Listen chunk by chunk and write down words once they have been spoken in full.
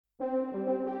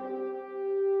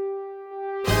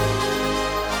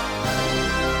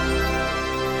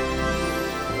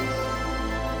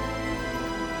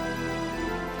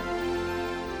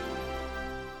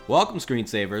Welcome,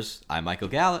 screensavers. I'm Michael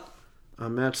Gallant.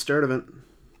 I'm Matt Sturdivant.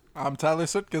 I'm Tyler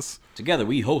Sitkus. Together,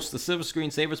 we host the Silver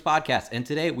Screensavers podcast, and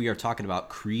today we are talking about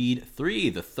Creed 3,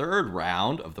 the third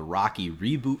round of the Rocky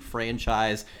reboot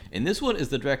franchise. And this one is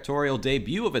the directorial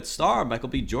debut of its star, Michael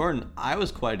B. Jordan. I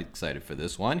was quite excited for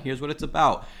this one. Here's what it's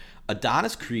about.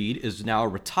 Adonis Creed is now a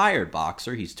retired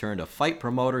boxer. He's turned a fight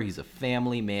promoter. He's a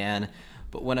family man.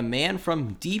 But when a man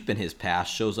from deep in his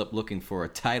past shows up looking for a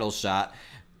title shot,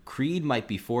 Creed might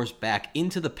be forced back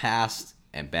into the past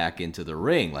and back into the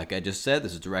ring. Like I just said,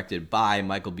 this is directed by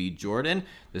Michael B. Jordan.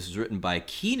 This is written by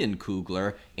Keenan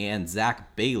Coogler and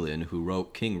Zach Balin, who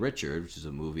wrote King Richard, which is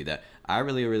a movie that I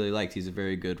really liked. He's a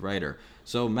very good writer.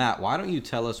 So, Matt, why don't you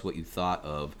tell us what you thought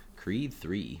of Creed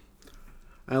 3?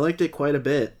 I liked it quite a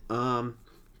bit.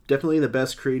 Definitely the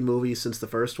best Creed movie since the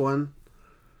first one.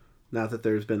 Not that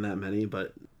there's been that many,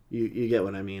 but you get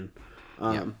what I mean.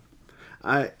 Yeah.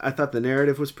 I thought the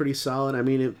narrative was pretty solid. I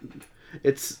mean,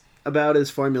 it's about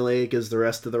as formulaic as the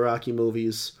rest of the Rocky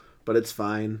movies, but it's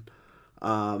fine.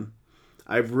 I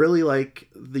really like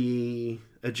the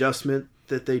adjustment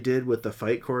that they did with the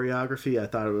fight choreography. I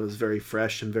thought it was very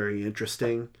fresh and very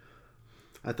interesting.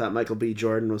 I thought Michael B.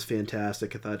 Jordan was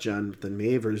fantastic. I thought Jonathan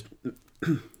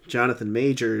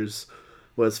Majors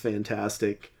was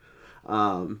fantastic.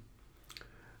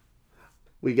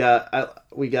 We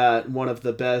got one of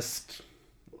the best,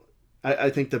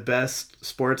 I think the best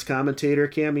sports commentator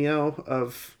cameo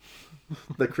of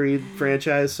the Creed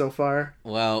franchise so far.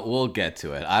 Well, we'll get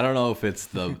to it. I don't know if it's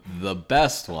the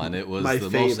best one. It was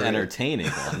the most entertaining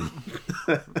one.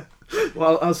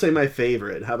 Well, I'll say my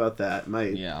favorite. How about that?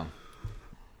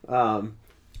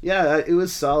 It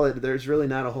was solid. There's really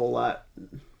not a whole lot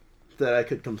that I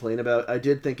could complain about. I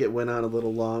did think it went on a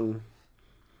little long.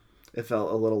 It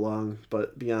felt a little long,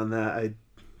 but beyond that, I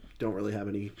don't really have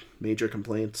any major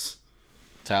complaints.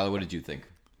 Tyler, what did you think?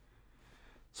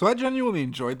 So I genuinely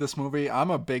enjoyed this movie.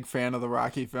 I'm a big fan of the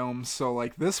Rocky films, so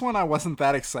like this one I wasn't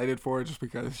that excited for just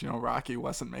because, Rocky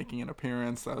wasn't making an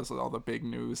appearance. That was all the big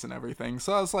news and everything.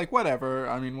 So I was like, whatever.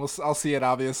 I mean, I'll see it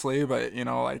obviously, but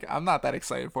I'm not that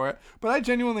excited for it. But I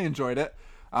genuinely enjoyed it.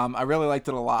 I really liked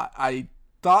it a lot. I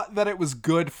thought that it was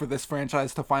good for this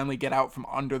franchise to finally get out from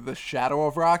under the shadow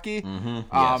of Rocky.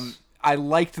 Yes. I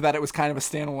liked that it was kind of a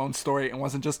standalone story and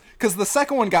wasn't just because the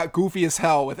second one got goofy as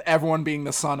hell with everyone being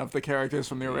the son of the characters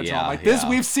from the original.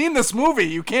 We've seen this movie.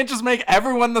 You can't just make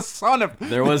everyone the son of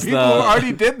there was people who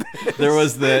already did this. There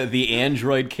was the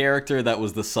android character that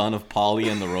was the son of Polly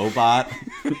and the robot.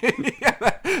 Yeah,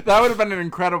 that would have been an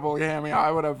incredible cameo. I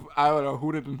would have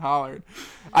hooted and hollered.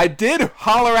 I did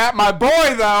holler at my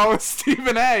boy though,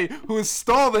 Stephen A., who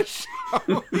stole the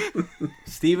show.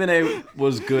 Stephen A.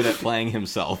 was good at playing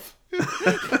himself.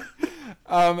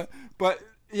 But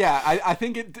yeah, I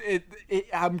think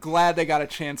I'm glad they got a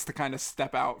chance to kind of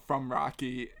step out from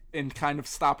Rocky and kind of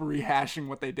stop rehashing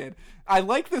what they did. I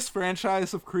like this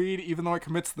franchise of Creed, even though it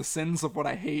commits the sins of what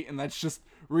I hate, and that's just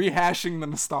rehashing the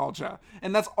nostalgia.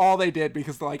 And that's all they did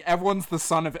because they're like, everyone's the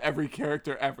son of every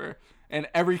character ever. And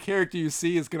every character you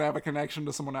see is going to have a connection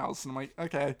to someone else. And I'm like,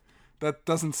 okay, that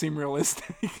doesn't seem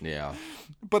realistic. Yeah.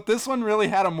 But this one really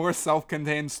had a more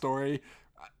self-contained story.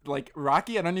 Like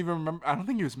Rocky, I don't even remember. I don't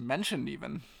think he was mentioned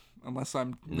even, unless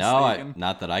I'm mistaken. No,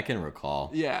 not that I can recall.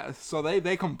 Yeah, so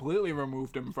they completely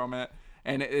removed him from it,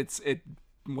 and it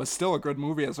was still a good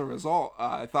movie as a result.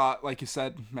 I thought, like you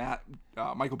said, Matt,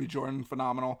 Michael B. Jordan,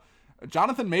 phenomenal.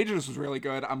 Jonathan Majors was really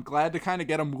good. I'm glad to kind of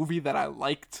get a movie that I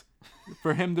liked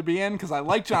for him to be in, because I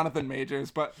like Jonathan Majors,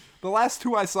 but the last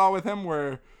two I saw with him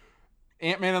were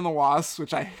Ant-Man and the Wasp,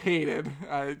 which I hated.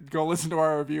 Go listen to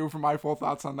our review for my full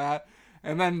thoughts on that.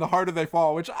 And then The Harder They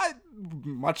Fall, which I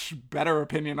much better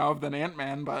opinion of than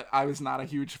Ant-Man, but I was not a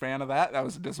huge fan of that. That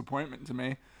was a disappointment to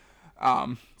me.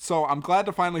 So I'm glad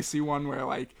to finally see one where,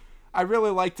 like, I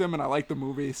really liked him and I liked the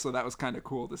movie, so that was kind of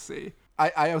cool to see.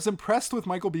 I was impressed with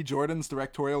Michael B. Jordan's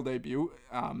directorial debut.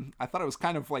 I thought it was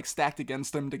kind of, like, stacked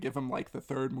against him to give him, like, the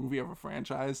third movie of a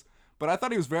franchise. But I thought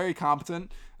he was very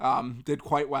competent, did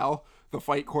quite well. The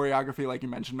fight choreography, like you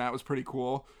mentioned, Matt, was pretty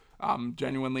cool.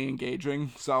 Genuinely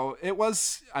engaging. So it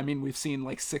was, I mean, we've seen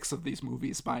like 6 of these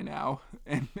movies by now,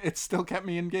 and it still kept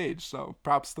me engaged, so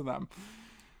props to them.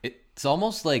 It's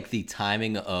almost like the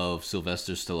timing of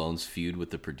Sylvester Stallone's feud with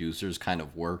the producers kind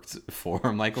of worked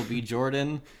for Michael B.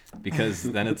 Jordan, because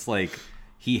then it's like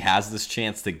he has this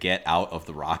chance to get out of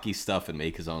the Rocky stuff and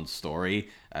make his own story.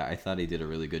 I thought he did a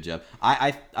really good job.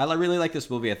 I really like this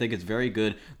movie. I think it's very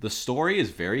good. The story is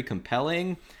very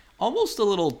compelling, almost a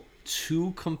little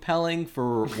too compelling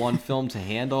for one film to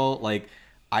handle. Like,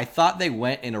 I thought they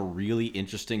went in a really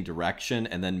interesting direction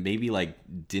and then maybe like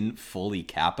didn't fully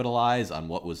capitalize on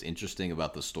what was interesting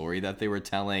about the story that they were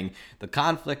telling. The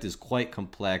conflict is quite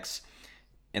complex.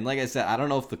 And like I said, I don't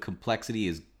know if the complexity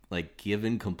is like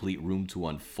given complete room to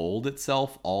unfold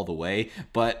itself all the way,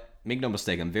 but make no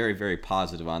mistake, I'm very, very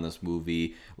positive on this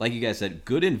movie. Like you guys said,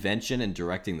 good invention and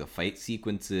directing the fight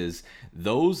sequences.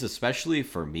 Those, especially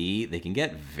for me, they can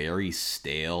get very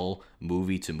stale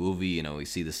movie to movie. You know, we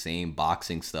see the same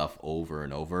boxing stuff over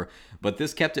and over. But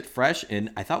this kept it fresh,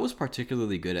 and I thought was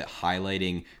particularly good at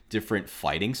highlighting different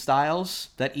fighting styles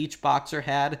that each boxer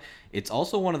had. It's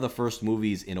also one of the first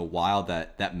movies in a while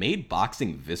that made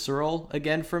boxing visceral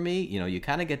again for me. You know, you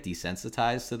kind of get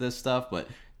desensitized to this stuff, but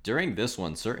during this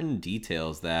one, certain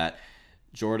details that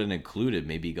Jordan included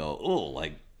maybe go, oh,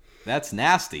 like, that's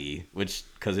nasty, which,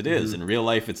 because it is. In real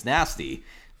life, it's nasty.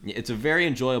 It's a very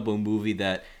enjoyable movie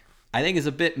that I think is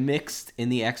a bit mixed in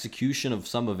the execution of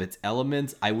some of its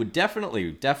elements. I would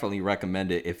definitely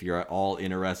recommend it if you're at all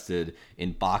interested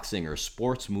in boxing or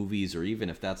sports movies, or even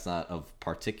if that's not of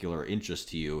particular interest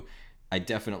to you. I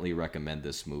definitely recommend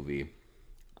this movie.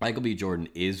 Michael B. Jordan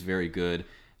is very good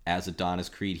as Adonis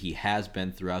Creed. He has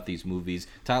been throughout these movies.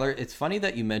 Tyler, it's funny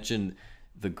that you mentioned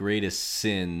the greatest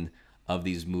sin of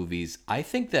these movies. I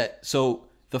think that, so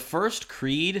the first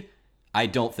Creed, I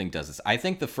don't think does this. I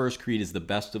think the first Creed is the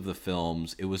best of the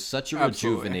films. It was such a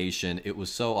rejuvenation. It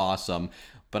was so awesome.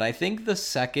 But I think the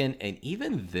second, and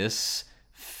even this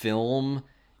film,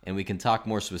 and we can talk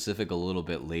more specific a little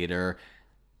bit later,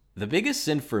 the biggest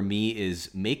sin for me is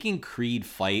making Creed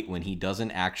fight when he doesn't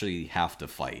actually have to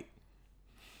fight.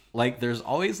 Like, there's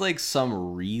always, like,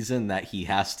 some reason that he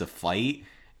has to fight,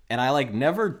 and I, like,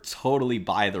 never totally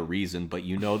buy the reason, but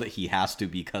you know that he has to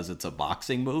because it's a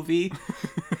boxing movie.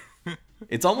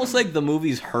 It's almost like the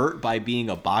movie's hurt by being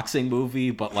a boxing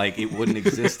movie, but, like, it wouldn't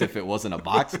exist if it wasn't a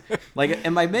box. Like,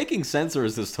 am I making sense, or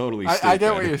is this totally stupid? I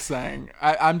get what you're saying.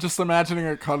 I'm just imagining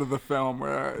a cut of the film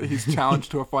where he's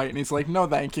challenged to a fight, and he's like, no,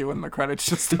 thank you, and the credits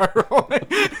just start rolling.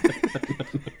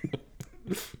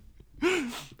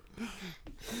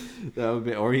 That would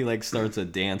be, or he like starts a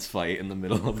dance fight in the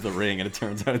middle of the ring, and it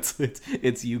turns out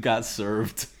it's you got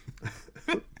served.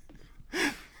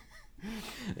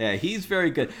 Yeah, he's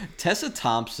very good. Tessa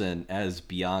Thompson as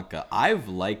Bianca, I've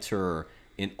liked her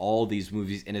in all these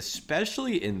movies, and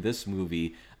especially in this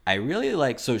movie, I really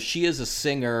like. So she is a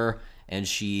singer, and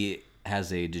she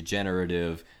has a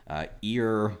degenerative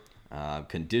ear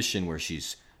condition where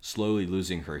she's slowly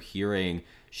losing her hearing.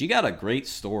 She got a great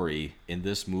story in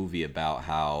this movie about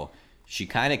how she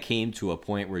kind of came to a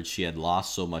point where she had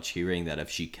lost so much hearing that if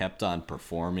she kept on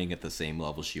performing at the same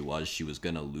level she was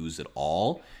going to lose it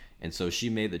all. And so she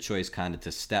made the choice kind of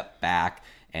to step back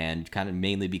and kind of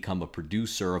mainly become a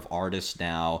producer of artists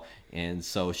now. And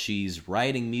so she's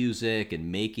writing music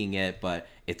and making it, but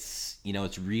it's, you know,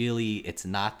 it's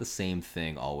not the same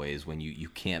thing always when you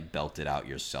can't belt it out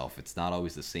yourself. It's not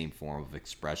always the same form of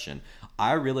expression.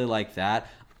 I really like that.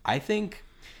 I think,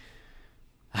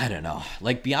 I don't know,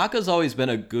 like Bianca's always been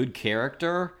a good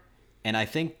character, and I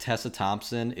think Tessa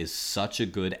Thompson is such a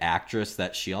good actress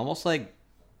that she almost like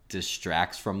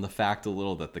distracts from the fact a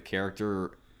little that the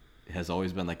character has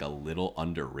always been like a little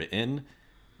underwritten,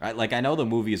 right? Like, I know the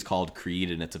movie is called Creed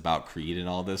and it's about Creed and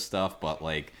all this stuff, but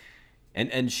like,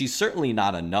 and she's certainly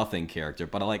not a nothing character,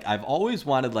 but like, I've always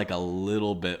wanted like a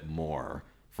little bit more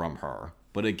from her.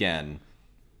 But again,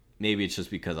 maybe it's just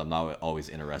because I'm not always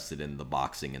interested in the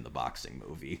boxing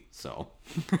movie. So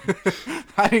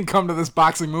I didn't come to this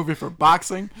boxing movie for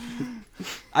boxing.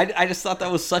 I just thought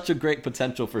that was such a great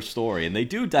potential for story, and they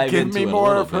do dive into it a little bit. Give me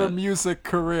more of her music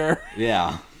career.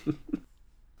 Yeah.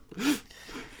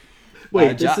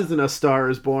 Wait, this isn't A Star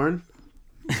Is Born?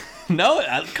 No,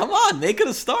 come on, make it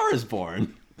A Star Is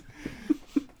Born.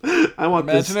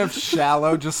 Imagine if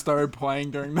Shallow just started playing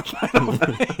during the final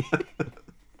fight.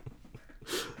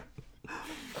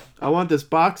 I want this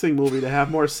boxing movie to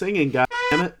have more singing,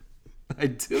 goddammit. I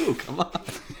do, come on.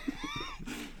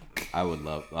 I would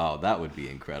love, that would be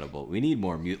incredible. We need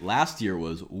more last year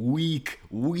was weak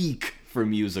for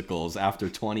musicals after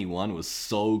 21 was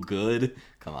so good.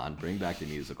 Come on, bring back the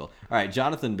musical. All right,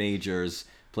 Jonathan Majors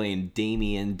playing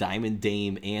Damian Diamond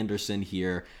Dame Anderson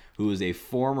here, who is a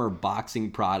former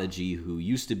boxing prodigy who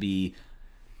used to be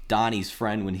Donnie's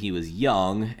friend when he was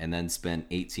young and then spent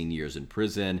 18 years in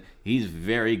prison. He's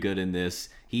very good in this.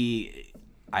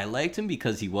 I liked him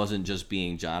because he wasn't just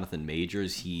being Jonathan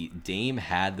Majors. Dame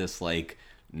had this like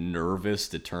nervous,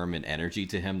 determined energy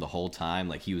to him the whole time.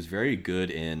 Like, he was very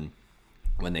good in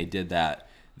when they did that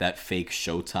fake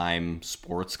Showtime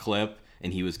sports clip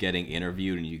and he was getting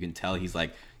interviewed, and you can tell he's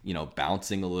like,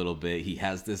 bouncing a little bit. He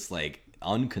has this like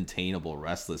uncontainable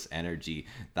restless energy.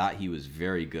 Thought he was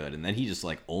very good, and then he just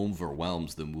like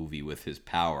overwhelms the movie with his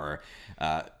power.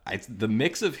 The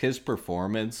mix of his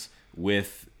performance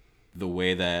with the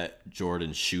way that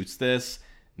Jordan shoots this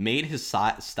made his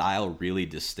style really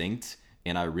distinct,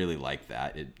 and I really liked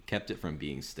that. It kept it from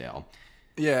being stale.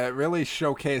 Yeah, it really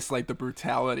showcased like the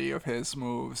brutality of his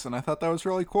moves, and I thought that was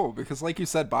really cool because, like you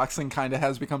said, boxing kind of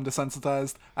has become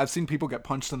desensitized. I've seen people get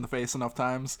punched in the face enough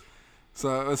times,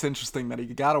 so it was interesting that he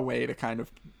got a way to kind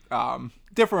of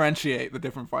differentiate the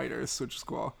different fighters, which is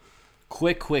cool.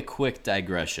 Quick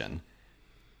digression.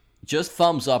 Just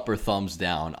thumbs up or thumbs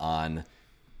down on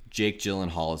Jake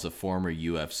Gyllenhaal as a former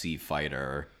UFC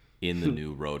fighter in the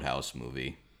new Roadhouse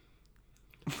movie.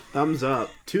 Thumbs up.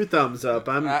 2 thumbs up.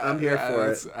 I'm here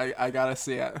for it. I gotta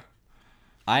see it.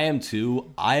 I am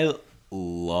too. I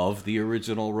love the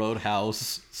original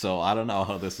Roadhouse, so I don't know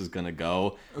how this is gonna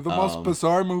go. The most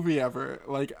bizarre movie ever.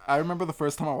 Like, I remember the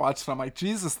first time I watched it, I'm like,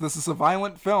 Jesus, this is a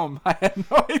violent film. I had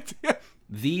no idea.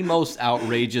 The most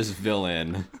outrageous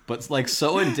villain, but like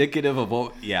so indicative of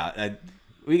what. Yeah,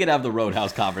 we could have the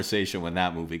Roadhouse conversation when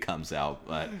that movie comes out,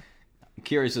 but I'm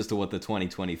curious as to what the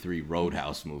 2023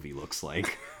 Roadhouse movie looks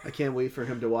like. I can't wait for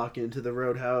him to walk into the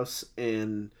Roadhouse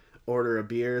and order a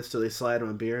beer, so they slide him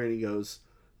a beer, and he goes,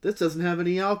 "This doesn't have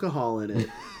any alcohol in it."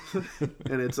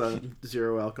 And it's a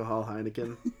 0 alcohol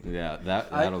Heineken. Yeah,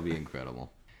 that'll be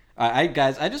incredible.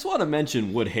 Guys, I just want to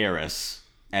mention Wood Harris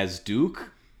as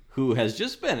Duke, who has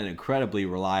just been an incredibly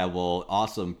reliable,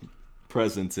 awesome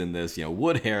presence in this.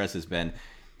 Wood Harris has been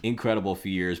incredible for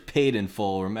years, paid in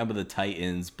full. Remember the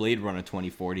Titans, Blade Runner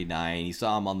 2049. You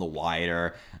saw him on The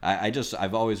Wire.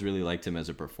 I've always really liked him as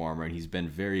a performer, and he's been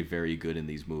very, very good in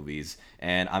these movies.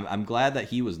 And I'm glad that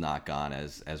he was not gone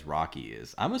as Rocky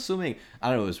is. I'm assuming, I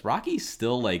don't know, is Rocky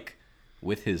still like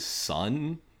with his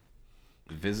son,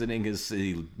 visiting did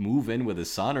he move in with his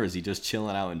son, or is he just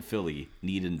chilling out in Philly,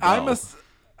 needing dough?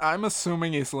 I'm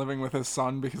assuming he's living with his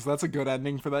son because that's a good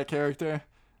ending for that character.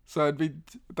 So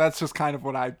that's just kind of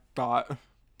what I thought.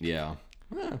 Yeah,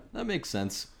 that makes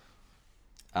sense.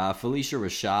 Felicia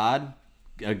Rashad,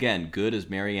 again, good as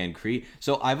Marianne Creed.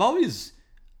 So I've always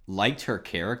liked her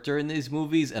character in these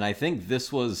movies, and I think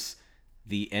this was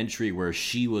the entry where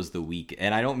she was the weak.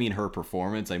 And I don't mean her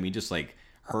performance. I mean just like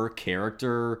her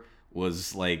character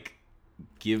was like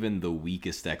given the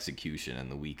weakest execution and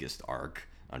the weakest arc,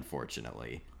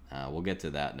 unfortunately. We'll get to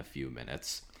that in a few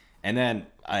minutes. And then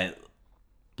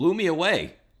blew me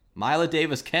away. Mila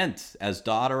Davis Kent as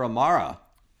daughter Amara.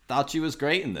 Thought she was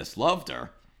great in this. Loved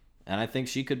her. And I think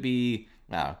she could be,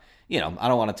 I don't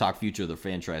want to talk future of the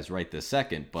franchise right this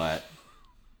second, but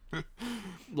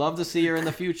love to see her in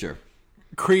the future.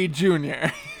 Creed Jr.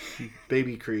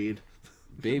 Baby Creed.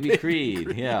 Baby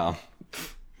Creed, yeah.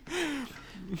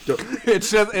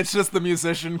 It's just the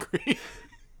musician Creed.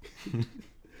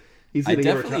 He's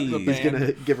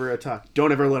gonna give her a talk.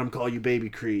 Don't ever let him call you Baby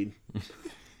Creed.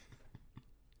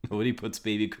 Nobody puts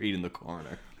Baby Creed in the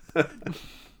corner.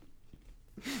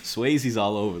 Swayze's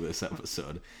all over this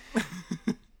episode.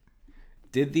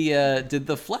 Did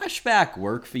the flashback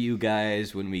work for you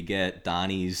guys when we get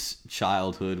Donnie's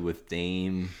childhood with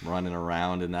Dame running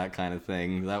around and that kind of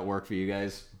thing? Did that work for you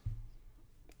guys?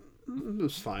 It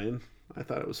was fine. I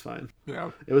thought it was fine.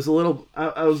 Yeah. It was a little...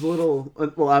 I was a little...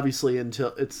 Well, obviously,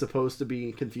 until it's supposed to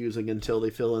be confusing until they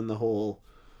fill in the whole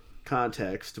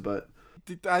context, but...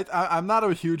 I'm not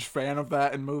a huge fan of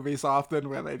that in movies often,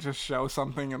 where they just show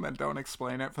something and then don't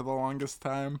explain it for the longest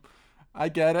time. I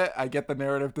get it. I get the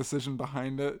narrative decision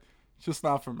behind it. It's just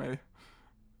not for me.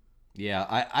 Yeah,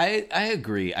 I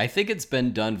agree. I think it's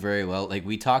been done very well. Like,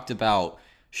 we talked about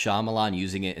Shyamalan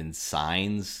using it in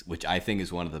Signs, which I think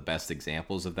is one of the best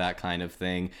examples of that kind of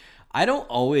thing. I don't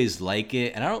always like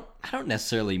it, and I don't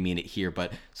necessarily mean it here,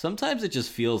 but sometimes it just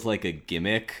feels like a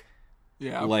gimmick.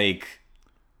 Yeah. Like,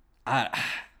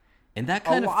 and that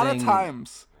kind of thing. A lot of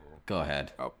times. Go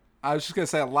ahead. Oh, I was just gonna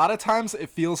say, a lot of times it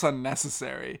feels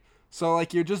unnecessary. So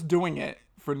like you're just doing it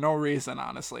for no reason,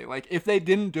 honestly. Like if they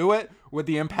didn't do it, would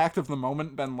the impact of the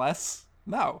moment been less?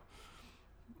 No.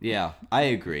 Yeah, I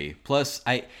agree. Plus,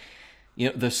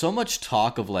 there's so much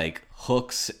talk of like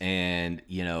hooks and,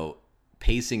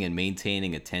 pacing and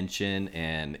maintaining attention.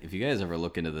 And if you guys ever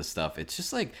look into this stuff, it's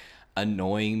just like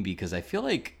annoying because I feel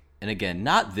like, and again,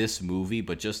 not this movie,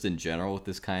 but just in general with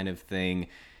this kind of thing,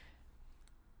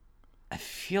 I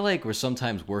feel like we're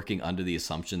sometimes working under the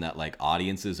assumption that like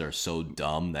audiences are so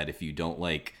dumb that if you don't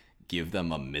like give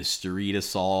them a mystery to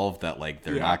solve, that like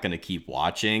they're not going to keep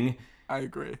watching. I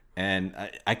agree. And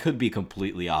I could be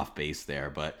completely off base there,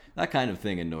 but that kind of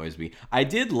thing annoys me. I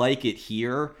did like it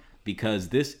here because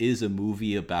this is a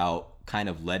movie about kind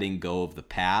of letting go of the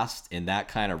past, and that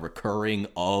kind of recurring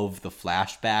of the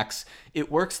flashbacks.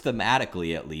 It works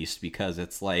thematically, at least, because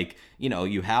it's like, you know,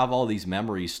 you have all these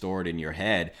memories stored in your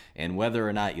head, and whether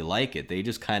or not you like it, they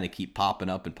just kind of keep popping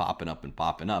up and popping up and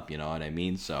popping up, you know what I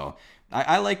mean? So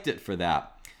I liked it for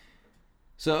that.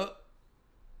 So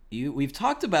we've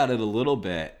talked about it a little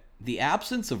bit. The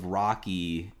absence of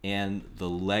Rocky and the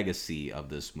legacy of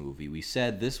this movie. We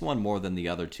said this one, more than the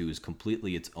other two, is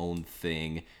completely its own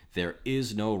thing. There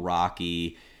is no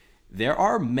Rocky. There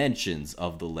are mentions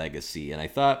of the legacy, and I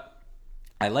thought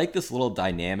I like this little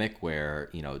dynamic where,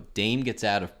 you know, Dame gets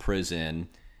out of prison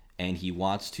and he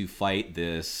wants to fight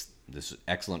this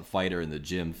excellent fighter in the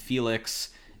gym, Felix.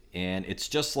 And it's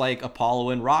just like Apollo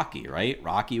and Rocky, right?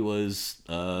 Rocky was,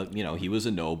 he was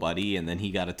a nobody, and then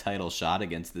he got a title shot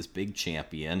against this big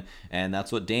champion, and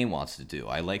that's what Dame wants to do.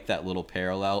 I like that little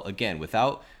parallel. Again,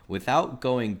 without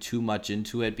going too much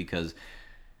into it, because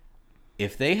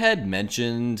if they had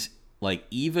mentioned, like,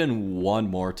 even one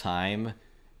more time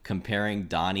comparing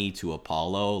Donnie to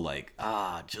Apollo, like,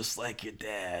 just like your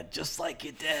dad, just like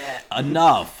your dad.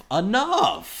 Enough.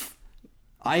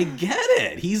 I get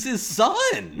it. He's his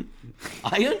son.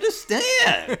 I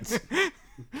understand.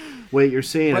 Wait, you're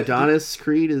saying Adonis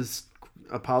Creed is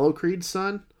Apollo Creed's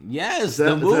son? Yes,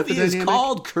 the movie is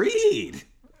called Creed.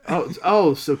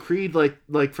 So Creed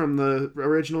like from the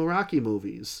original Rocky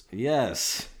movies.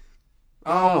 Yes.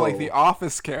 Oh, like the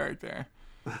Office character.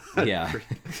 Yeah.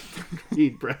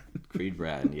 Creed Bratton. Creed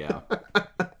Bratton, yeah.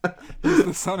 He's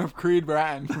the son of Creed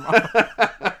Bratton.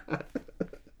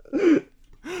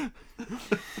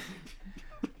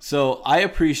 So I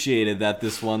appreciated that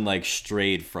this one like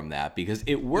strayed from that, because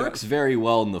it works very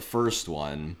well in the first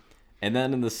one, and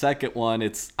then in the second one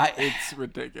it's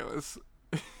ridiculous.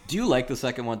 Do you like the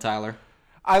second one, Tyler?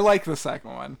 I like the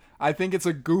second one. I think it's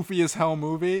a goofy as hell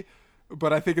movie,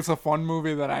 but I think it's a fun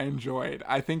movie that I enjoyed.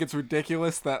 I think it's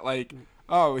ridiculous that, like,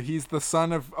 oh, he's the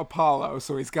son of Apollo,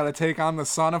 so he's got to take on the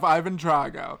son of Ivan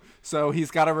Drago. So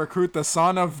he's got to recruit the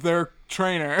son of their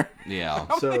trainer. Yeah.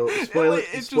 So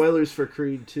spoilers for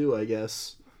Creed 2, I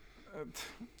guess.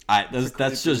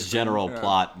 That's just general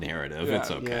plot narrative. Yeah,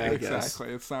 it's okay. Yeah, exactly.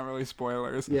 It's not really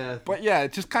spoilers. Yeah. But yeah,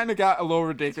 it just kind of got a little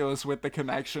ridiculous with the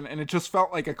connection, and it just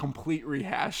felt like a complete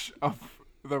rehash of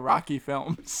the Rocky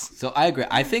films. So I agree.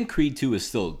 I think Creed 2 is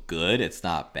still good. It's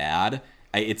not bad.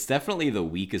 It's definitely the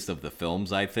weakest of the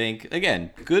films, I think.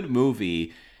 Again, good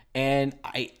movie. And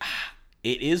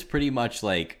it is pretty much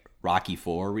like Rocky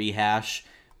 4 rehash.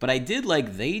 But I did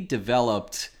like they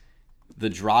developed the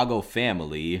Drago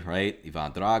family, right?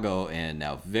 Ivan Drago and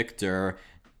now Victor.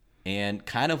 And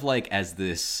kind of like as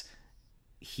this,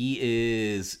 he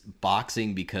is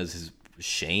boxing because his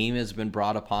shame has been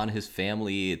brought upon his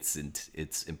family. It's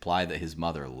implied that his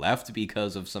mother left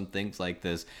because of some things like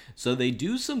this. So they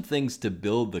do some things to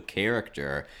build the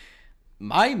character.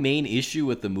 My main issue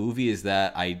with the movie is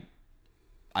that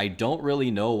I don't really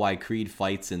know why Creed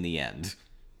fights in the end.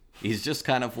 He's just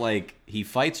kind of like, he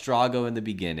fights Drago in the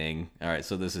beginning. All right,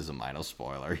 so this is a minor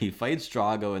spoiler. He fights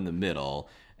Drago in the middle,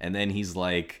 and then he's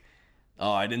like,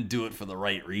 oh, I didn't do it for the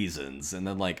right reasons. And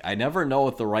then, like, I never know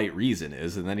what the right reason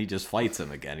is. And then he just fights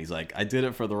him again. He's like, I did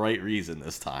it for the right reason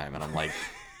this time. And I'm like,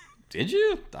 did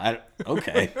you?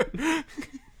 Okay.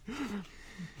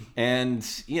 And,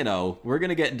 you know, we're going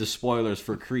to get into spoilers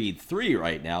for Creed 3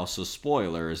 right now. So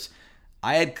spoilers.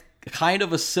 I had kind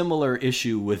of a similar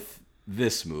issue with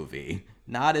this movie.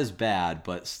 Not as bad,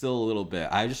 but still a little bit.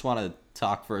 I just want to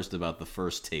talk first about the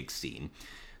first take scene.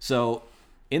 So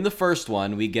in the first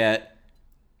one, we get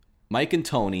Mike and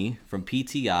Tony from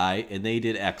PTI, and they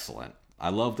did excellent. I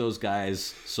love those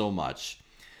guys so much.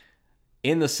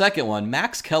 In the second one,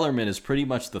 Max Kellerman is pretty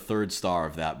much the third star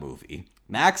of that movie.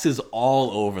 Max is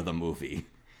all over the movie.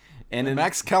 And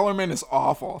Max Kellerman is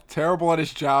awful. Terrible at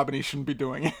his job, and he shouldn't be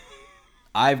doing it.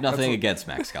 I have nothing against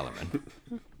Max Kellerman.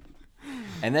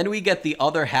 And then we get the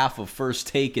other half of First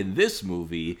Take in this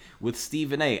movie with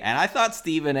Stephen A. And I thought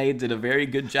Stephen A. did a very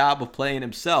good job of playing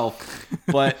himself,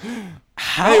 but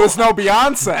Hey, it was no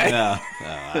Beyonce. Yeah,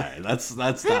 all right, let's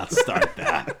not start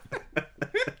that.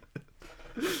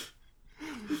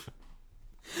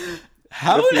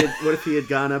 What if he had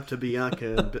gone up to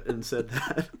Bianca and said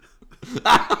that?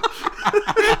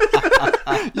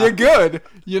 You're good.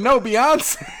 You know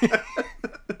Beyonce.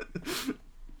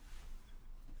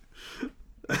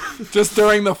 Just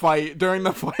during the fight.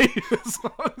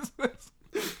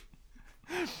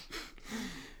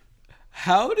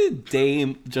 How did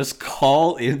Dame just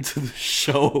call into the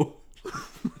show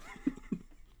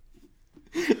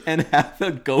and have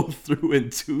it go through in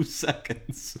 2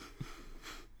 seconds.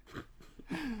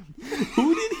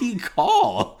 Who did he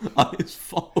call on his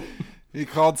phone? He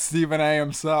called Stephen A.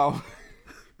 himself.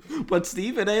 But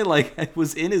Stephen A. like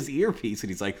was in his earpiece, and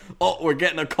he's like, "Oh, we're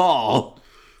getting a call."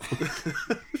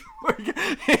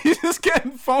 He's just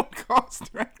getting phone calls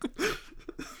directly.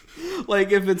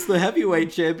 Like, if it's the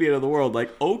heavyweight champion of the world, like,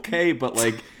 okay, but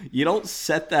like, you don't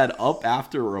set that up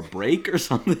after a break or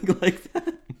something like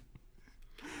that.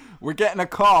 We're getting a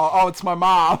call. Oh, it's my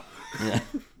mom. Yeah.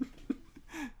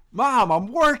 Mom,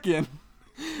 I'm working.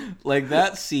 Like,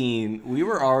 that scene, we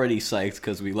were already psyched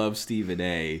because we love Stephen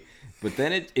A. But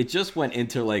then it just went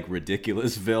into, like,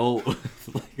 Ridiculousville.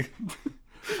 Like,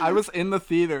 I was in the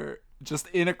theater, just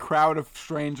in a crowd of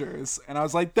strangers, and I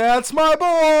was like, "That's my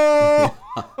ball!"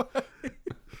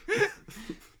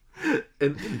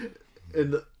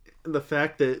 and the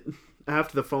fact that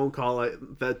after the phone call,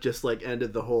 that just like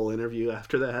ended the whole interview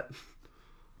after that.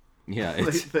 yeah,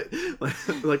 it's,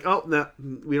 like, oh, no,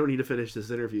 we don't need to finish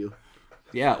this interview.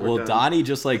 yeah. Well, done. Donnie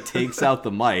just like takes out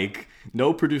the mic.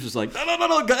 No producer's like, no,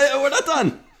 we're not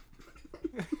done.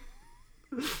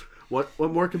 What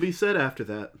more can be said after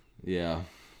that? Yeah.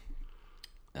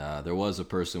 There was a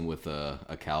person with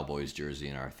a Cowboys jersey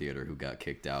in our theater who got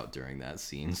kicked out during that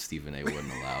scene. Stephen A.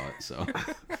 wouldn't allow it, so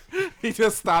He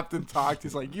just stopped and talked.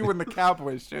 He's like, "You in the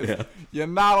Cowboys jersey. Yeah. You're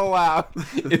not allowed."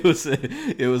 it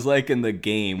was like in the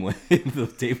game when in the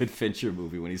David Fincher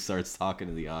movie when he starts talking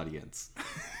to the audience.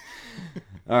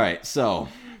 All right, so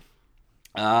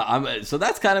so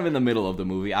that's kind of in the middle of the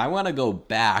movie. I want to go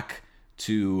back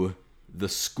to the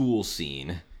school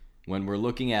scene when we're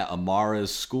looking at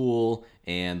Amara's school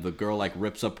and the girl like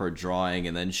rips up her drawing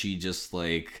and then she just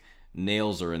like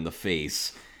nails her in the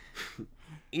face.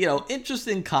 You know,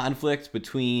 interesting conflict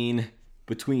between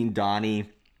Donnie,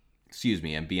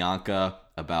 and Bianca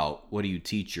about what do you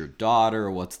teach your daughter,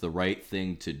 what's the right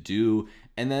thing to do,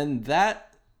 and then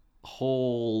that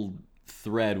whole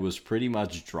thread was pretty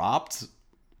much dropped,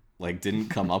 like didn't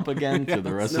come up again for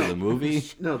the rest of the movie.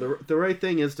 No, the right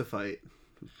thing is to fight.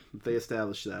 They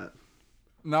established that.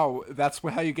 No, that's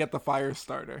how you get the fire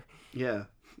starter. Yeah.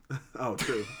 Oh,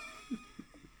 true.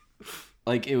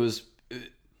 Like, it was,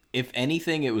 if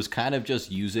anything, it was kind of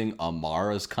just using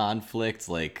Amara's conflict,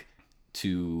 like,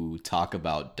 to talk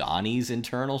about Donnie's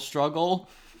internal struggle.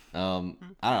 I don't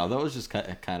know. That was just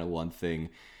kind of one thing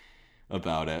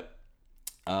about it.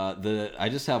 I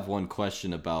just have one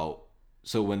question about,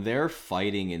 so when they're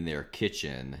fighting in their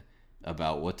kitchen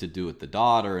about what to do with the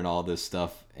daughter and all this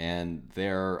stuff, and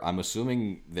I'm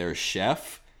assuming their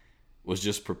chef was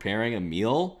just preparing a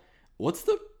meal. What's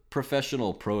the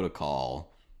professional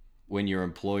protocol when your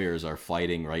employers are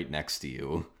fighting right next to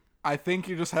you? I think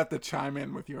you just have to chime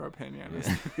in with your opinion.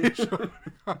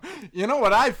 Yeah. You know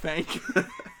what I think?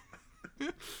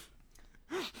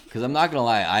 Because I'm not going to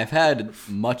lie, I've had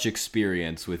much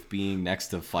experience with being next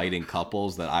to fighting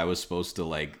couples that I was supposed to,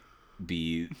 like,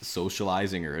 be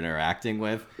socializing or interacting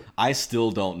with. I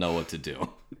still don't know what to do.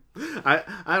 I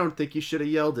don't think you should have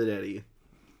yelled at Eddie.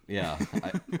 Yeah.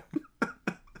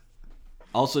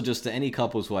 Also, just to any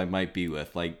couples who I might be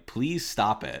with, like, please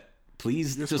stop it.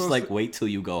 Please just, like, wait till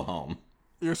you go home.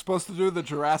 You're supposed to do the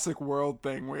Jurassic World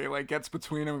thing where he, like, gets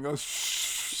between them and goes,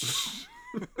 shh.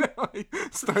 Like,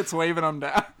 starts waving them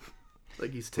down.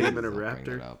 Like he's taming a Bring it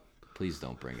raptor. up. Please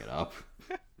don't bring it up.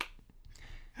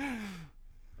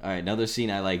 All right, another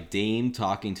scene I like, Dame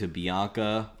talking to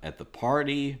Bianca at the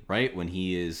party, right? When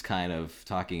he is kind of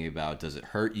talking about, does it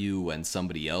hurt you when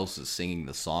somebody else is singing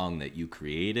the song that you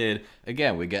created?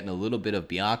 Again, we're getting a little bit of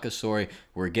Bianca's story.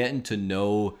 We're getting to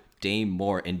know Dame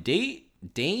more. And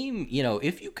Dame, you know,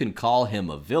 if you can call him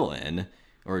a villain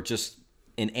or just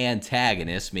an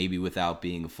antagonist, maybe without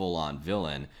being a full-on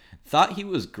villain, thought he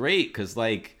was great because,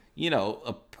 like, you know,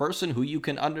 a person who you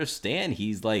can understand,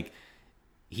 he's like,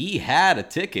 he had a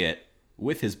ticket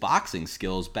with his boxing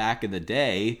skills back in the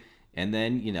day, and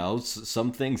then, you know,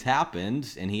 some things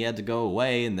happened, and he had to go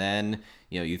away, and then,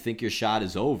 you know, you think your shot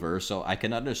is over, so I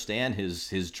can understand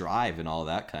his drive and all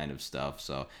that kind of stuff.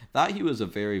 So thought he was a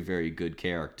very, very good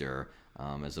character,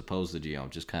 as opposed to, you know,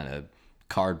 just kind of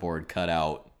cardboard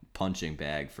cutout punching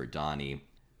bag for Donnie.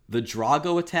 The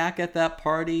Drago attack at that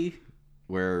party,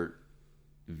 where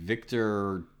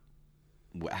Victor...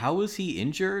 How was he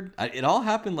injured? It all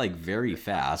happened like very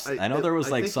fast. I know there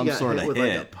was like some sort of with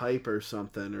hit. like a pipe or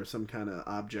something, or some kind of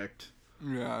object.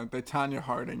 Yeah, they Tanya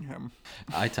Harding him.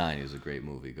 I, Tanya is a great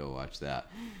movie. Go watch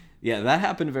that. Yeah, that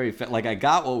happened very fast. Like, I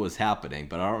got what was happening,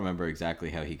 but I don't remember exactly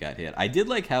how he got hit. I did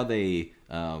like how they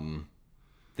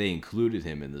included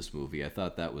him in this movie. I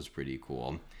thought that was pretty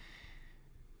cool.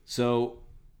 So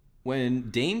when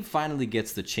Dame finally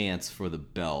gets the chance for the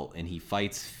belt and he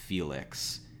fights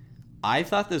Felix, I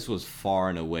thought this was far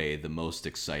and away the most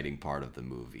exciting part of the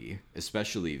movie,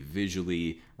 especially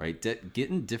visually, right?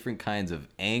 Getting different kinds of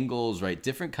angles, right?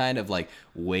 Different kind of like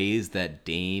ways that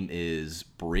Dame is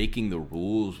breaking the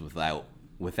rules without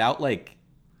like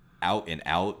out and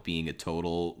out being a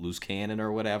total loose cannon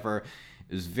or whatever.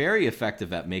 It was very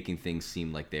effective at making things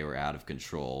seem like they were out of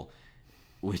control,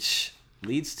 which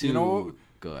leads to...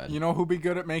 Go ahead. You know who'd be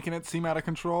good at making it seem out of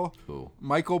control? Who?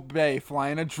 Michael Bay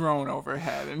flying a drone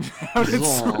overhead and having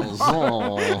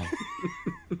it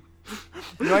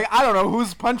You're like, I don't know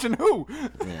who's punching who.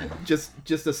 Yeah.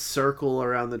 Just a circle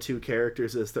around the two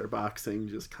characters as they're boxing,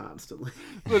 just constantly.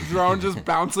 The drone just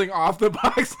bouncing off the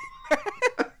box.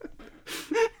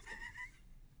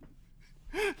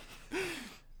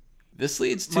 This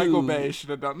leads to... Michael Bay should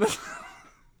have done this.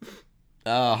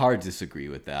 Hard to disagree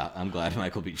with that. I'm glad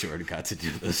Michael B. Jordan got to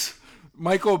do this.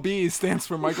 Michael B stands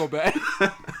for Michael Bay.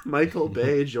 Michael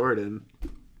Bay Jordan.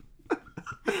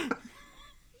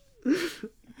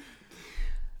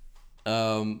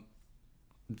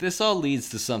 This all leads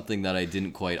to something that I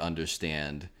didn't quite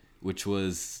understand, which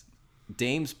was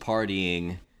Dame's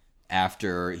partying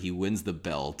after he wins the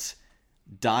belt.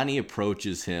 Donnie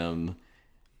approaches him,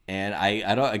 and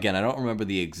I don't remember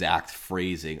the exact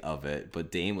phrasing of it,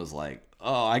 but Dame was like,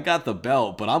 "Oh, I got the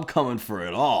belt, but I'm coming for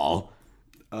it all."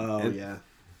 Yeah.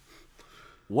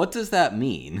 What does that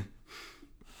mean?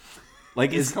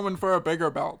 Like, He's coming for a bigger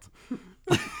belt.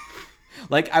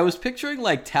 Like, I was picturing,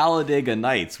 like, Talladega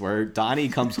Nights, where Donnie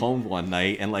comes home one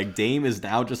night, and, like, Dame is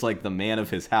now just, like, the man of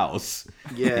his house.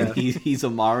 Yeah. And he's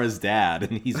Amara's dad,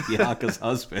 and he's Bianca's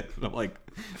husband. And I'm like,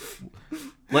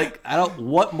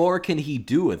 what more can he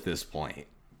do at this point?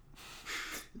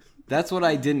 That's what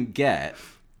I didn't get.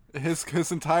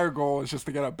 His entire goal is just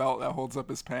to get a belt that holds up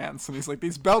his pants. And he's like,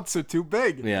 these belts are too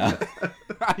big. Yeah.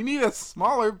 I need a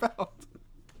smaller belt.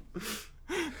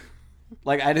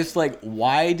 Like, I just, like,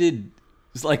 why did...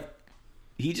 It's like,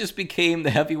 he just became the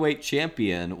heavyweight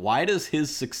champion. Why does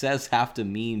his success have to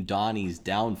mean Donnie's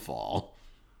downfall?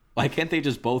 Why can't they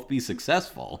just both be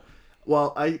successful?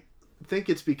 Well, I think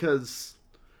it's because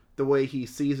the way he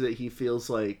sees it, he feels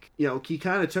like, he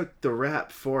kind of took the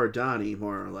rap for Donnie,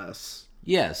 more or less.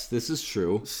 Yes, this is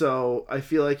true. So I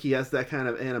feel like he has that kind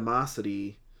of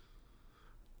animosity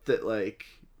that, like,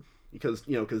 because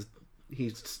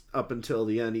he's up until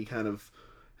the end, he kind of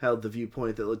held the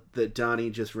viewpoint that Donnie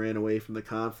just ran away from the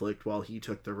conflict while he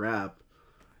took the rap,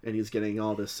 and he's getting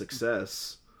all this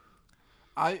success.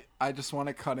 I just want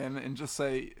to cut in and just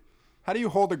say, how do you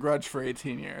hold a grudge for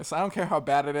 18 years? I don't care how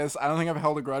bad it is. I don't think I've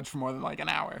held a grudge for more than like an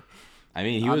hour. I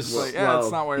mean, he was like,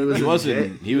 it's not worth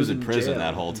it. He was in prison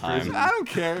that whole time. I don't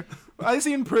care. I was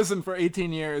in prison for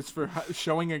 18 years for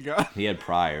showing a gun. He had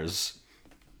priors.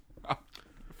 Oh,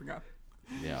 I forgot.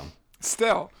 Yeah.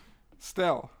 Still.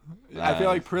 I feel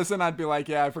like prison, I'd be like,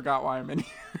 yeah, I forgot why I'm in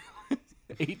here.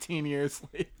 18 years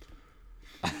later.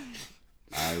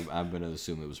 I'm going to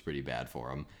assume it was pretty bad for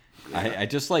him. I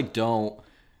just, like, don't...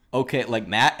 Okay, like,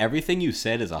 Matt, everything you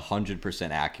said is 100%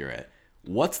 accurate.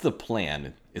 What's the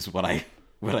plan is what I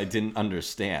didn't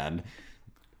understand.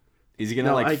 Is he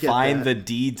gonna find the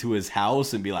deed to his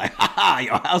house and be like, "Ha,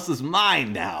 your house is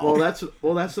mine now"? Well, that's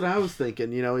what I was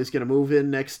thinking. He's gonna move in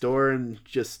next door and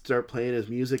just start playing his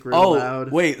music real loud.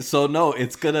 Oh, wait, so no,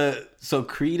 so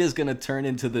Creed is gonna turn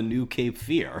into the new Cape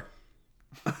Fear.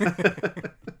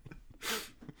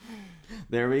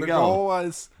 There we go. The goal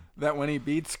was that when he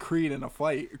beats Creed in a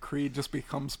fight, Creed just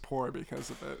becomes poor because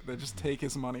of it. They just take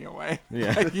his money away.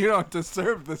 Yeah. Like, you don't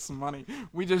deserve this money.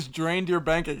 We just drained your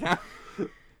bank account.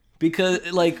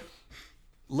 Because, like,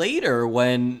 later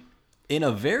when, in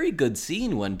a very good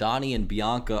scene when Donnie and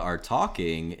Bianca are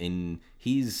talking, and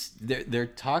they're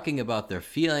talking about their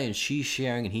feeling, and she's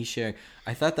sharing and he's sharing.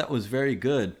 I thought that was very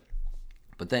good.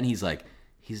 But then he's like,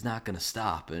 he's not going to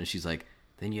stop. And she's like,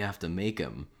 then you have to make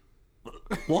him.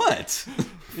 What?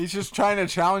 He's just trying to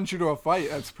challenge you to a fight.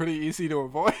 That's pretty easy to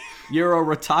avoid. You're a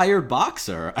retired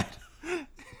boxer.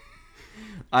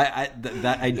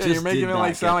 You're making it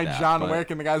like sound like John Wick,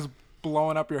 and the guy's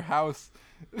blowing up your house.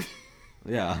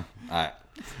 Yeah,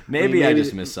 maybe I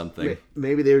just missed something.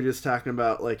 Maybe they were just talking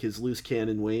about like his loose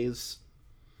cannon ways.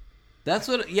 That's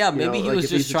what. Yeah, maybe he was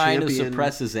just trying to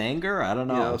suppress his anger. I don't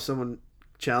know. If someone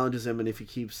challenges him, and if he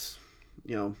keeps,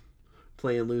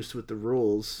 playing loose with the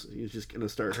rules, he's just gonna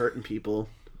start hurting people.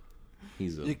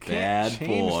 He's a you bad can't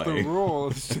change boy. The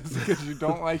rules just because you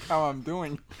don't like how I'm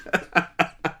doing.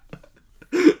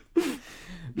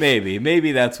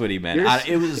 Maybe that's what he meant.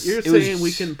 You're saying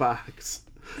we can box.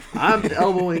 I'm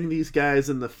elbowing these guys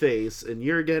in the face, and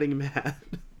you're getting mad.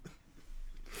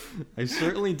 I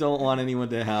certainly don't want anyone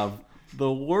to have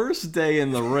the worst day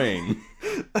in the ring.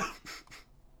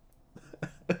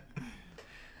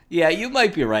 Yeah, you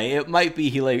might be right. It might be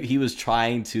he was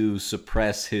trying to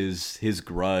suppress his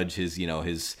grudge,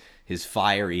 his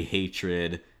fiery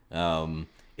hatred.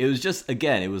 It was just,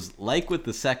 again, it was like with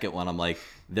the second one. I'm like,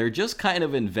 they're just kind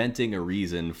of inventing a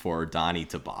reason for Donnie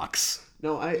to box.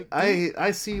 No,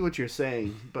 I see what you're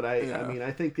saying, but I mean,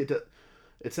 I think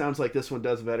it sounds like this one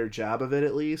does a better job of it,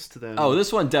 at least. Oh,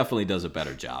 this one definitely does a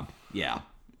better job. Yeah.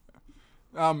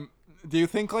 Do you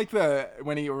think, like,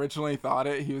 when he originally thought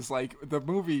it, he was like, the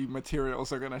movie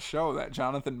materials are going to show that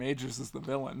Jonathan Majors is the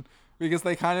villain? Because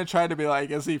they kind of tried to be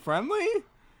like, is he friendly?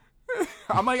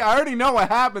 I'm like, I already know what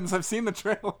happens. I've seen the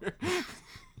trailer.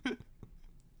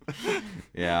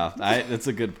 Yeah, that's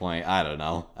a good point. I don't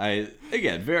know.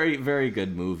 Again, very, very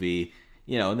good movie.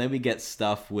 And then we get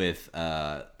stuff with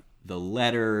the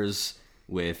letters,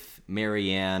 with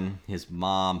Marianne, his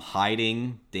mom,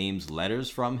 hiding Dame's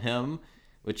letters from him,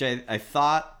 which I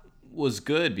thought was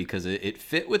good because it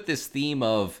fit with this theme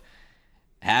of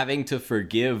having to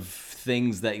forgive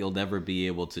things that you'll never be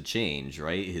able to change,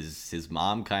 right? His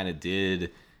mom kind of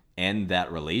did end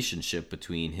that relationship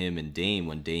between him and Dame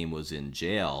when Dame was in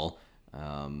jail.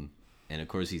 And of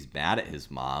course he's mad at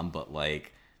his mom, but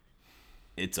like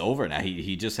it's over now.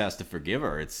 He just has to forgive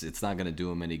her. It's not going to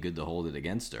do him any good to hold it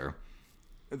against her.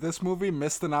 This movie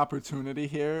missed an opportunity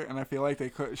here, and I feel like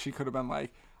she could have been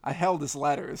like, I held his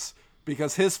letters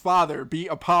because his father beat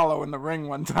Apollo in the ring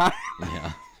one time.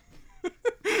 Yeah.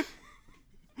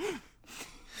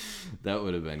 That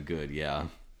would have been good, yeah.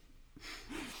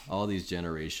 All these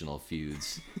generational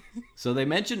feuds. So they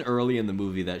mentioned early in the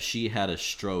movie that she had a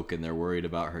stroke and they're worried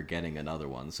about her getting another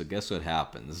one. So guess what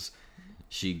happens?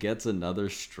 She gets another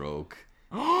stroke.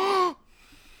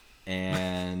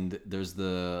 And there's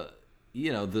the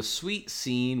sweet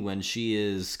scene when she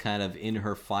is kind of in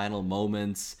her final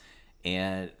moments.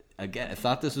 And again, I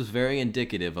thought this was very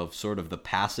indicative of sort of the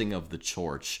passing of the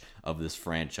torch of this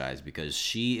franchise, because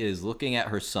she is looking at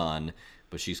her son,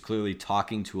 but she's clearly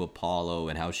talking to Apollo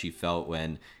and how she felt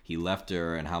when he left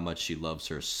her and how much she loves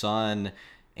her son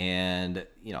and,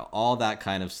 all that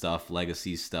kind of stuff,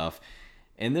 legacy stuff.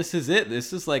 And this is it.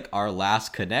 This is like our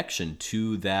last connection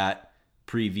to that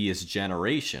previous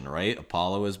generation, right?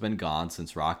 Apollo has been gone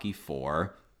since Rocky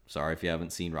IV. Sorry if you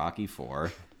haven't seen Rocky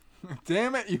IV.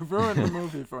 Damn it, you ruined the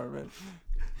movie for me.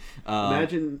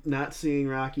 Imagine not seeing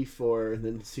Rocky IV and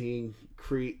then seeing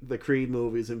the Creed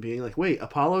movies and being like, wait,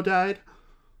 Apollo died?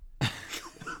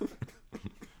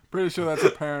 Pretty sure that's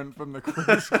apparent from the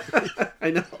Creed.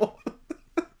 I know.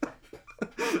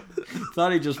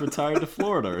 Thought he just retired to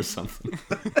Florida or something.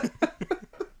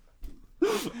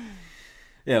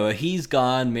 Yeah, but he's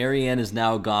gone. Marianne is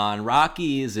now gone.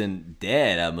 Rocky isn't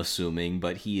dead, I'm assuming,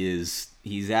 but he's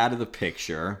out of the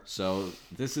picture. So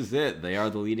this is it. They are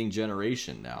the leading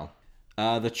generation now.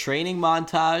 The training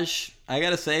montage, I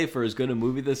gotta say, for as good a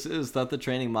movie this is, thought the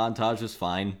training montage was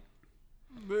fine.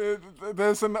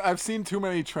 I've seen too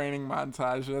many training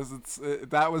montages.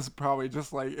 That was probably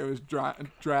just like it was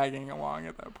dragging along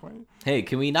at that point. Hey,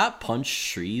 can we not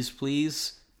punch trees,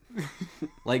 please?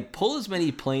 Like, pull as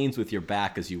many planes with your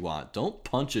back as you want. Don't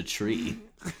punch a tree.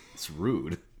 It's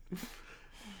rude.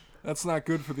 That's not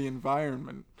good for the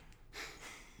environment.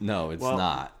 No, it's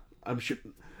not. I'm sure.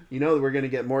 We're going to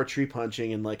get more tree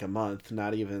punching in like a month,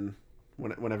 not even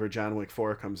whenever John Wick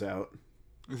 4 comes out.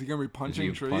 Is he going to be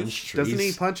punching trees? Doesn't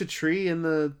he punch a tree in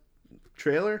the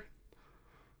trailer?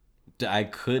 I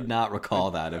could not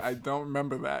recall that. I don't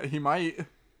remember that. He might.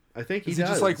 I think he does. Is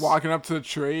He just like walking up to the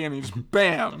tree and he just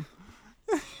bam.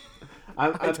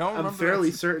 I'm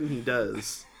fairly certain he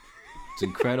does. It's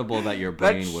incredible that your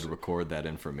brain would record that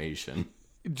information.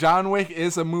 John Wick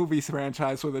is a movie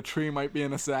franchise where the tree might be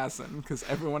an assassin because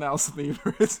everyone else in the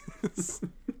universe is.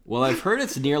 Well, I've heard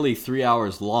it's nearly 3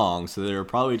 hours long, so they're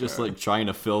probably just like trying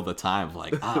to fill the time.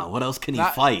 Like, what else can he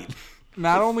fight?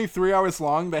 Not only 3 hours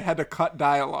long, they had to cut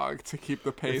dialogue to keep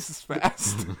the pace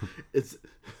fast.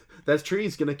 That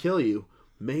tree's gonna kill you.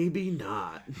 Maybe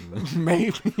not.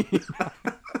 Maybe not.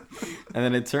 And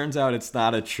then it turns out it's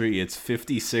not a tree. It's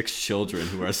 56 children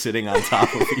who are sitting on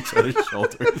top of each other's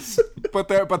shoulders. But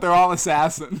they're all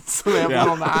assassins, so they have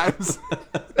little knives.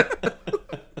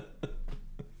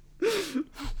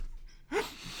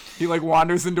 He like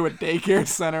wanders into a daycare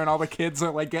center, and all the kids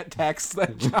are like get texts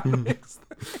that John makes.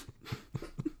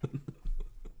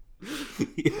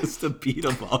 He has to beat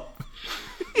them up.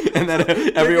 And then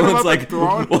everyone's like,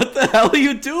 what the hell are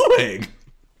you doing?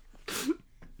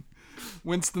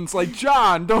 Winston's like,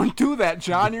 John, don't do that,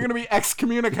 John. You're going to be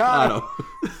excommunicado.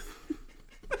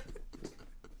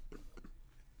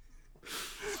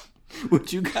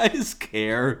 Would you guys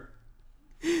care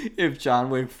if John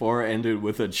Wick 4 ended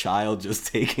with a child just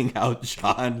taking out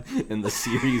John and the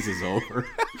series is over?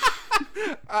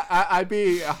 I'd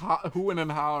be hooing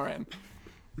and hollering.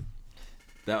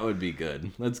 That would be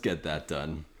good. Let's get that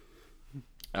done.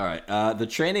 All right. The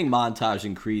training montage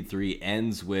in Creed 3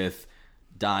 ends with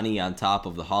Donnie on top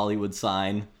of the Hollywood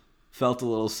sign. Felt a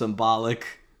little symbolic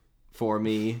for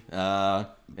me.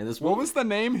 In this What was the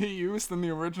name he used in the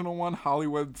original one?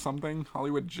 Hollywood something?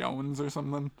 Hollywood Jones or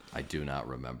something? I do not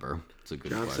remember. It's a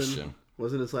good Johnson. question.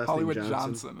 Wasn't his last Hollywood name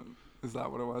Johnson. Is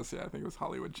that what it was? Yeah, I think it was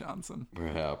Hollywood Johnson.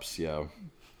 Perhaps, yeah.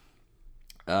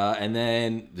 And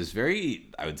then this very,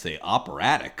 I would say,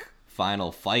 operatic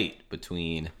final fight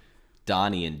between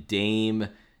Donnie and Dame.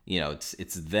 You know,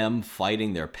 it's them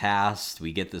fighting their past.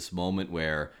 We get this moment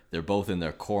where they're both in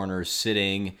their corners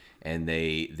sitting, and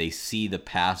they see the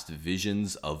past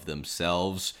visions of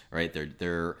themselves. Right?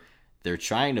 They're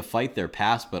trying to fight their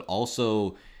past, but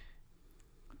also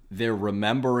they're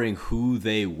remembering who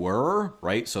they were,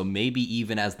 right? So maybe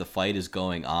even as the fight is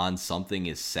going on, something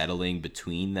is settling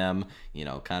between them, you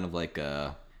know, kind of like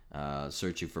a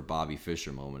Searching for Bobby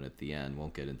Fischer moment at the end.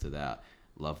 Won't get into that.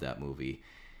 Love that movie.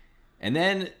 And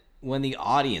then when the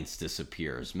audience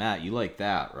disappears, Matt, you like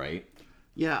that, right?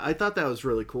 Yeah, I thought that was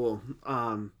really cool.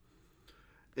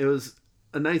 It was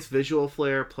a nice visual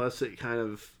flair, plus it kind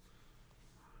of...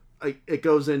 it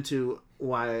goes into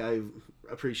why I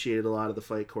appreciated a lot of the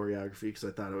fight choreography, because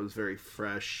I thought it was very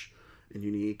fresh and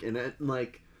unique, and it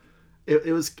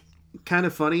was kind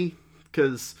of funny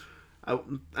because I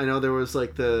know there was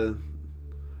like the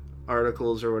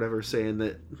articles or whatever saying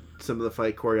that some of the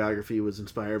fight choreography was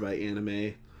inspired by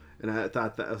anime, and I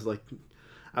thought that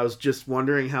I was just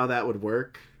wondering how that would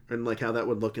work and like how that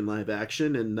would look in live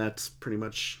action, and that's pretty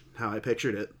much how I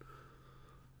pictured it.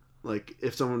 Like,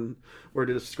 if someone were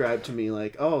to describe to me,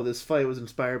 like, oh, this fight was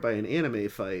inspired by an anime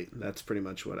fight, that's pretty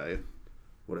much what I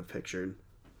would have pictured.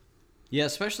 Yeah,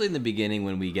 especially in the beginning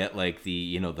when we get, like,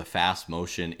 the fast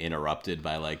motion interrupted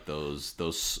by, like,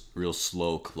 those real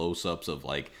slow close-ups of,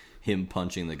 like, him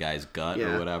punching the guy's gut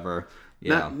or whatever.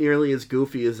 Yeah. Not nearly as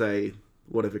goofy as I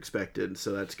would have expected,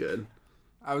 so that's good.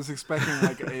 I was expecting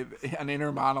like an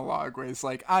inner monologue where he's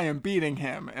like, I am beating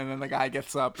him. And then the guy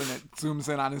gets up and it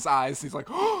zooms in on his eyes. He's like,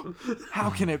 oh,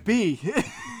 how can it be?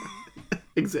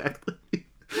 Exactly.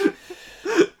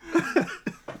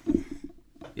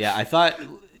 Yeah, I thought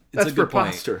that's a good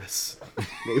preposterous.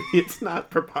 Maybe it's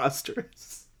not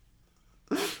preposterous.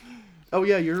 Oh,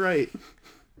 yeah, you're right.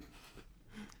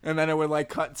 And then it would like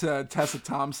cut to Tessa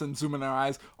Thompson, zoom in her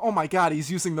eyes. Oh my God, he's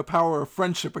using the power of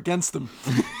friendship against him.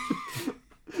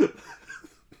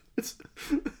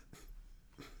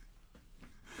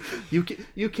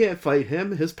 You can't fight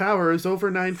him. His power is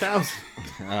over 9,000.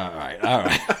 All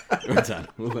right. We're done.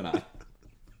 Moving on.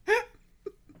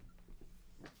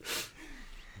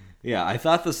 Yeah, I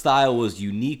thought the style was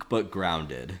unique but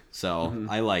grounded, so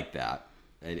I like that.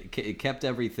 It kept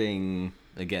everything,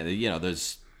 again,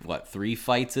 there's, 3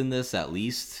 fights in this at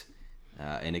least,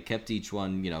 and it kept each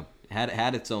one,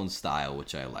 had its own style,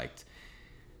 which I liked.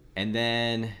 And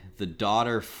then the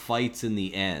daughter fights in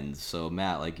the end. So,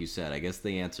 Matt, like you said, I guess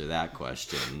they answer that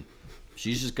question.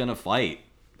 She's just going to fight.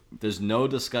 There's no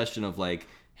discussion of, like,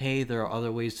 hey, there are other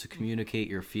ways to communicate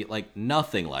your feel. Like,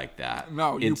 nothing like that.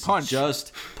 No, you punch. It's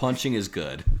just punching is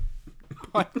good.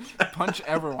 Punch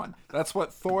everyone. That's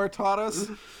what Thor taught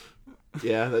us.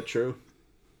 Yeah, that's true.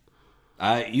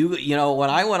 When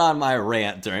I went on my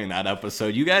rant during that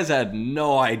episode, you guys had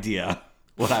no idea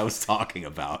what I was talking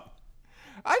about.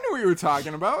 I knew what you were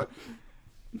talking about.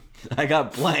 I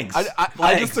got blanks.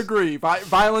 I disagree.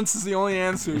 Violence is the only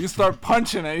answer. You start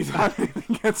punching anytime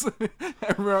anything gets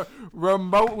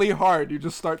remotely hard. You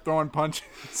just start throwing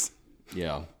punches.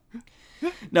 Yeah.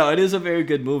 No, it is a very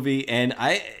good movie, and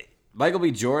Michael B.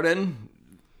 Jordan,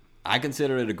 I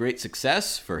consider it a great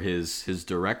success for his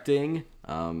directing,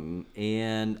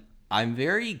 and I'm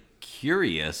very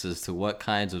curious as to what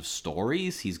kinds of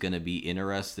stories he's going to be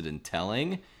interested in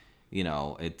telling.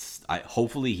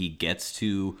 Hopefully he gets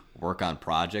to work on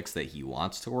projects that he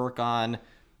wants to work on.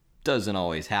 Doesn't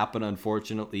always happen,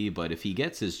 unfortunately, but if he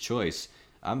gets his choice,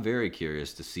 I'm very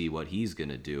curious to see what he's going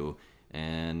to do,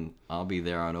 and I'll be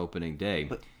there on opening day.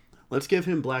 Let's give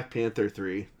him Black Panther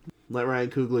 3. Let Ryan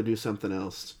Coogler do something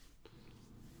else.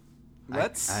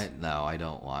 No, I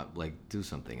don't want, do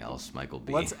something else, Michael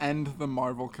B. Let's end the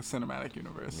Marvel Cinematic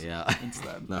Universe. Yeah.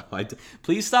 Instead. No,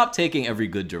 please stop taking every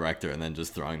good director and then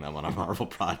just throwing them on a Marvel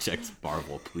project.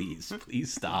 Marvel, please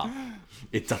stop.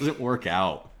 It doesn't work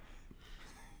out.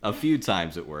 A few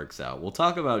times it works out. We'll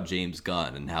talk about James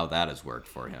Gunn and how that has worked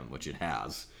for him, which it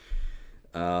has.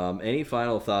 Any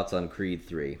final thoughts on Creed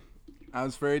 3? I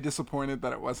was very disappointed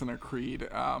that it wasn't a Creed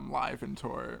live and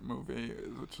tour movie,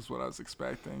 which is what I was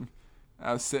expecting.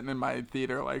 I was sitting in my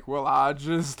theater like, well, I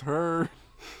just heard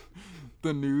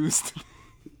the news.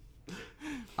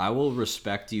 I will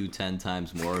respect you 10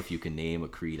 times more if you can name a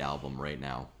Creed album right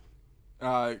now.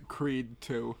 Creed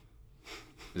 2.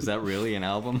 Is that really an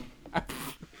album?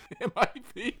 It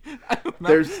might be. I don't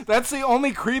know. That's the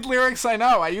only Creed lyrics I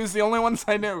know. I use the only ones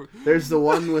I knew. There's the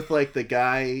one with like the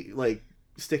guy like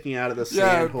sticking out of the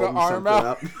sand holding something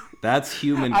up. That's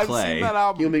Human I've Clay. seen that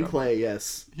album Human cover. Clay,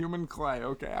 yes. Human Clay.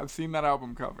 Okay, I've seen that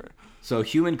album cover. So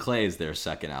Human Clay is their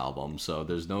second album, so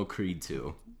there's no Creed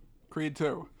 2. Creed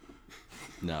 2.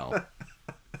 No.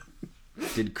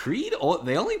 Did Creed...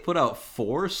 they only put out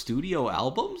 4 studio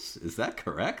albums? Is that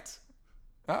correct?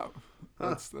 Oh,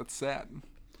 that's sad.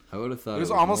 I would have thought There's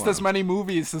it was almost more. as many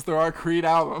movies as there are Creed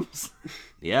albums.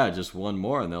 Yeah, just one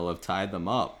more and they'll have tied them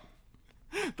up.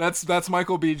 That's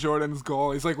Michael B. Jordan's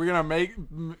goal. He's like, we're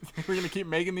gonna keep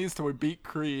making these till we beat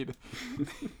Creed.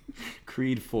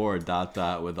 Creed 4... ...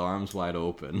 with arms wide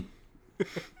open.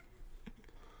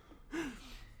 All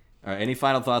right, any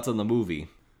final thoughts on the movie?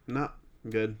 No,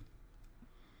 good.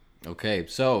 Okay,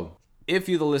 so if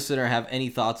you, the listener, have any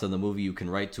thoughts on the movie, you can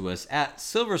write to us at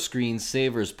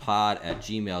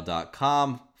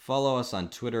silverscreensaverspod@gmail.com. Follow us on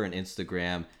Twitter and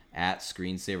Instagram at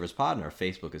ScreensaversPod, and our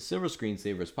Facebook is Silver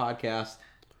Screensavers Podcast.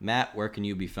 Matt, where can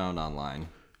you be found online?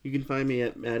 You can find me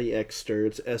at Matty X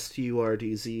Sturz,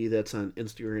 STURDZ. That's on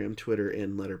Instagram, Twitter,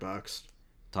 and Letterboxd.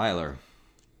 Tyler.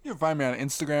 You can find me on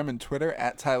Instagram and Twitter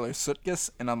at Tyler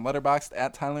Sutkus and on Letterboxd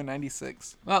at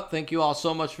Tyler96. Well, thank you all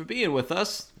so much for being with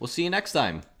us. We'll see you next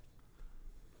time.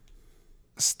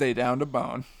 Stay down to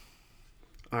bone.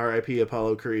 R.I.P.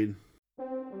 Apollo Creed.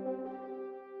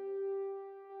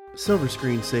 Silver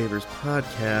Screensavers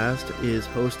Podcast is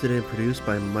hosted and produced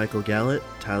by Michael Gallant,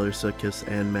 Tyler Sutkus,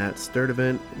 and Matt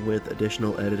Sturdivant, with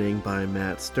additional editing by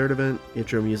Matt Sturdivant.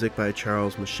 Intro music by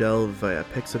Charles Michel via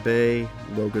Pixabay.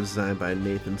 Logo design by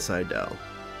Nathan Seidel.